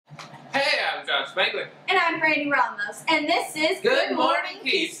Josh Spangler. And I'm Brandy Ramos. And this is Good Morning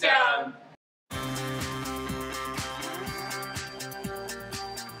Keystone.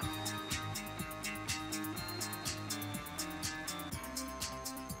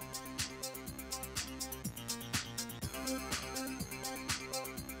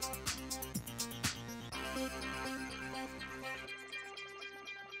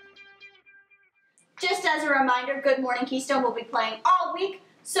 Just as a reminder, Good Morning Keystone will be playing all week,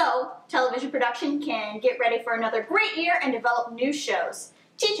 so television production can get ready for another great year and develop new shows.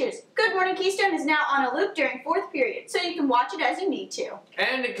 Teachers, Good Morning Keystone is now on a loop during 4th period, so you can watch it as you need to.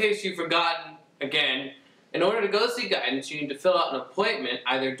 And in case you've forgotten, again, in order to go see guidance, you need to fill out an appointment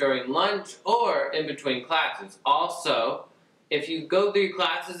either during lunch or in between classes. Also, if you go through your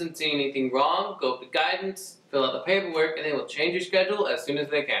classes and see anything wrong, go to guidance, fill out the paperwork, and they will change your schedule as soon as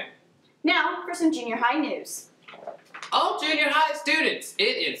they can. Now for some junior high news. All junior high students, it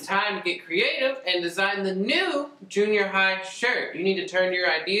is time to get creative and design the new junior high shirt. You need to turn your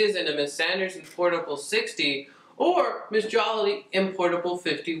ideas into Miss Sanders' Portable 60 or Miss Jollity Importable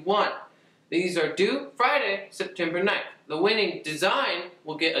 51. These are due Friday, September 9th. The winning design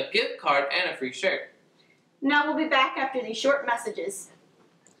will get a gift card and a free shirt. Now we'll be back after these short messages.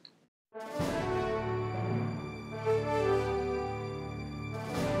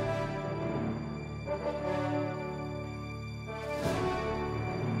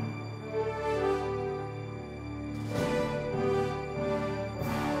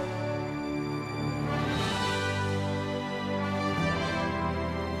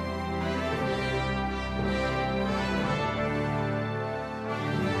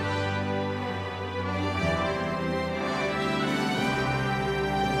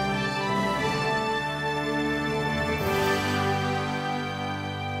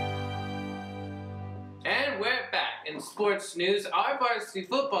 In sports news, our varsity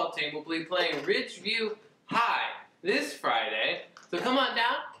football team will be playing Ridgeview High this Friday. So come on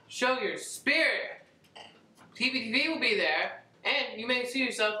down, show your spirit. TPTV will be there, and you may see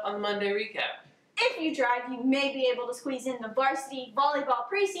yourself on the Monday recap. If you drive, you may be able to squeeze in the varsity volleyball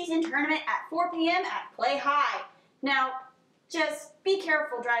preseason tournament at 4 p.m. at Play High. Now, just be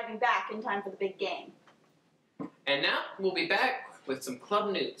careful driving back in time for the big game. And now, we'll be back with some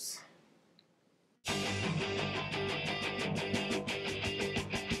club news.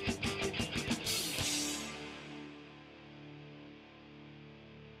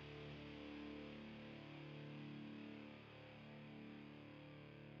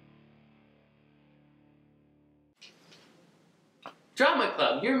 Drama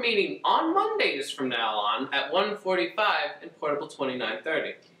Club, you're meeting on Mondays from now on at 1:45 in Portable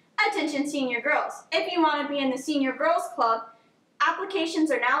 2930. Attention senior girls. If you want to be in the Senior Girls Club, applications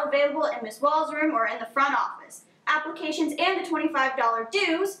are now available in Ms. Wall's room or in the front office. Applications and the $25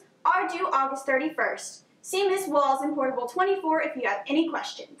 dues are due August 31st. See Ms. Wall's in Portable 24 if you have any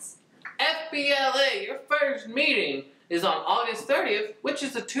questions. FBLA, your first meeting is on August 30th, which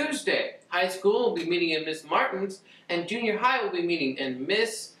is a Tuesday. High school will be meeting in Miss Martin's, and junior high will be meeting in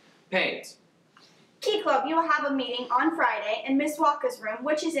Miss Payne's. Key Club, you will have a meeting on Friday in Miss Walker's room,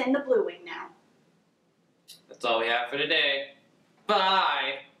 which is in the Blue Wing now. That's all we have for today.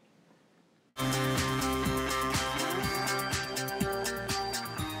 Bye!